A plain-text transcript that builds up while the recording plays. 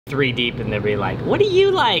3 deep and they'll be like, what do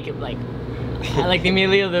you like? Like, I like the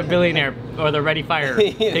Emilio the Billionaire or the Ready Fire.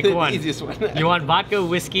 Yeah, Pick one. Easiest one. You want vodka,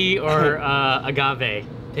 whiskey, or agave?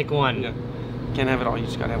 Pick one. Yeah. Can't have it all. You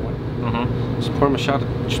just gotta have one. Mm-hmm. Just pour him a shot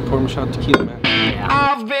of tequila, man. Yeah.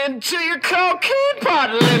 I've been to your cocaine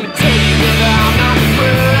party, let me tell you that I'm not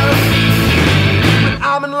impressed. When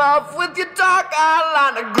I'm in love with your dark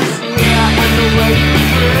eyeliner, greasy hair, and the way you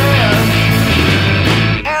dress.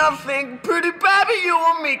 And I think, pretty baby, you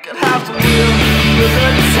and me could have some real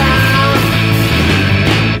good time.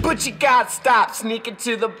 But you gotta stop sneaking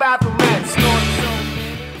to the bathroom and snorting so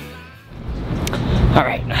many. All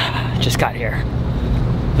right, just got here.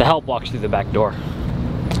 The help walks through the back door.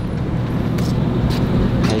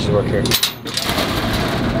 I used to work here.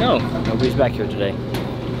 No, nobody's back here today.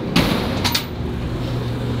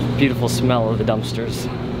 Beautiful smell of the dumpsters.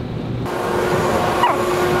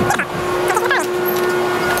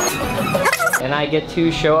 And I get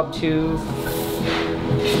to show up to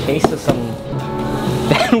taste of some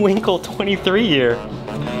Van Winkle 23 year.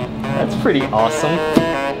 That's pretty awesome.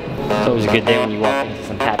 It's always a good day when you walk into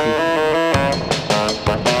some Pappy.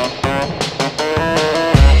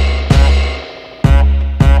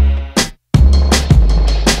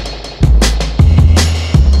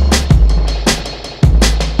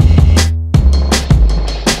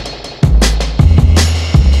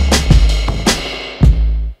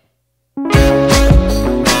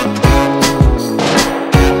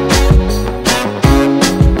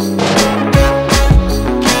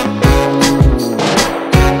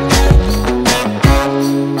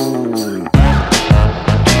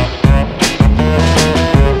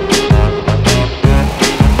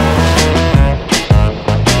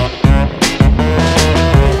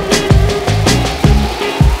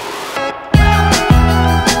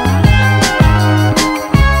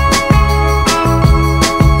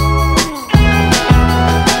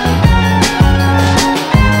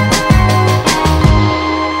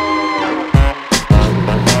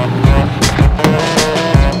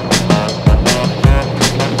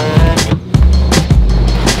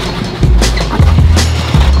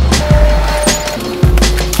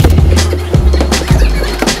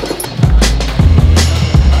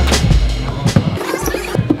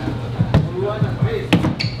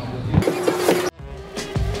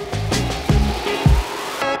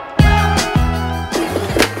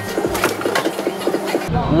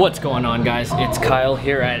 What's going on, guys? It's Kyle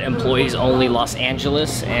here at Employees Only Los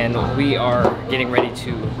Angeles, and we are getting ready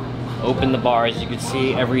to open the bar. As you can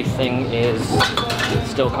see, everything is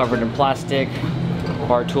still covered in plastic.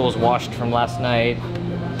 Bar tools washed from last night,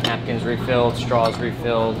 napkins refilled, straws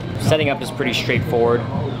refilled. Setting up is pretty straightforward.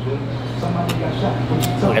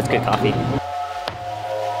 Oh, that's good coffee.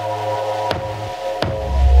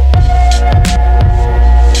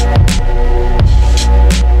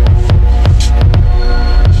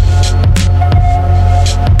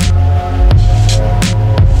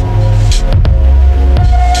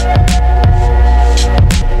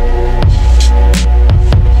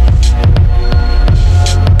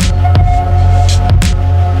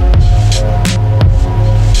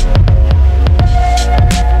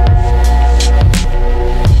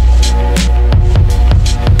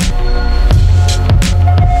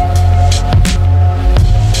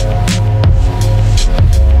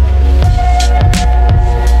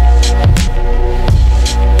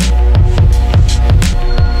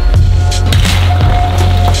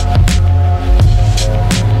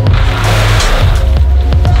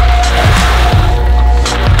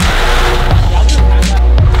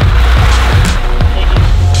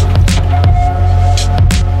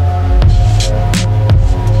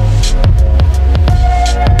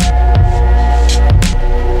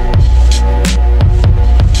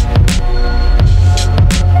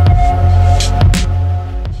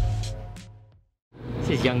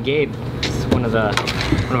 Young Gabe. He's one of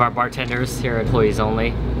our bartenders here at Employees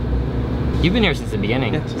Only. You've been here since the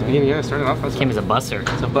beginning. Yeah, since the beginning. Yeah, I started off as came as a busser.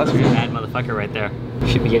 It's a busser. You're a bad motherfucker right there.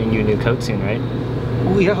 Should be getting you a new coat soon, right?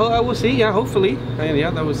 Well, yeah, I will see. Yeah, hopefully.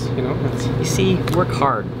 Yeah, that was, you know. That's, you see, work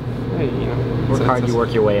hard. Hey, you know. Work hard, you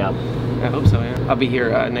work your way up. I hope so. Yeah. I'll be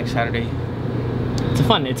here next Saturday.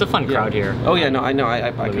 It's a fun crowd here. Oh yeah, no, I know.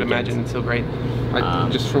 I can imagine. It's so great.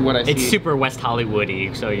 Just from what I see. It's super West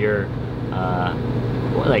Hollywoody, so you're.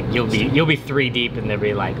 Like you'll be 3 deep and they'll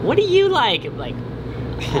be like, what do you like? Like,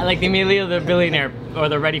 I like the Emilio the Billionaire or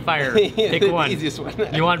the Ready Fire. Pick one. Easiest one.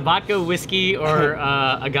 You want vodka, whiskey, or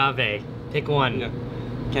agave? Pick one. Yeah.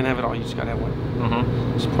 Can't have it all. You just gotta have one.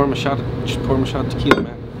 Mm-hmm. Just pour him a shot of tequila,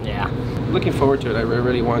 man. Yeah. Looking forward to it. I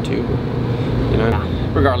really want to. You know,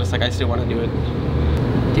 regardless, like I still want to do it.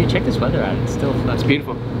 Dude, check this weather out. It's still. It's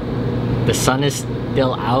beautiful. The sun is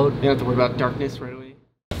They'll out. You don't have to worry about darkness right away.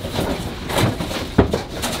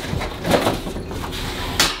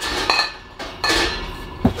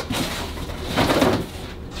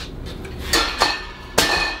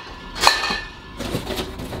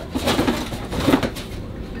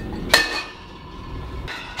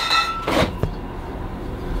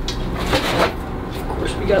 Of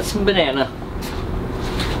course, we got some banana.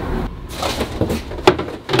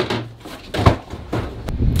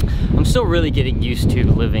 I'm still really getting used to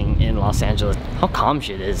living in Los Angeles. How calm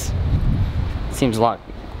shit is. It seems a lot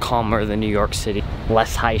calmer than New York City.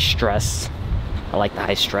 Less high stress. I like the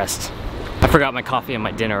high stress. I forgot my coffee and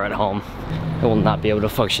my dinner at home. I will not be able to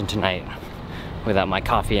function tonight without my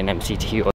coffee and MCT oil.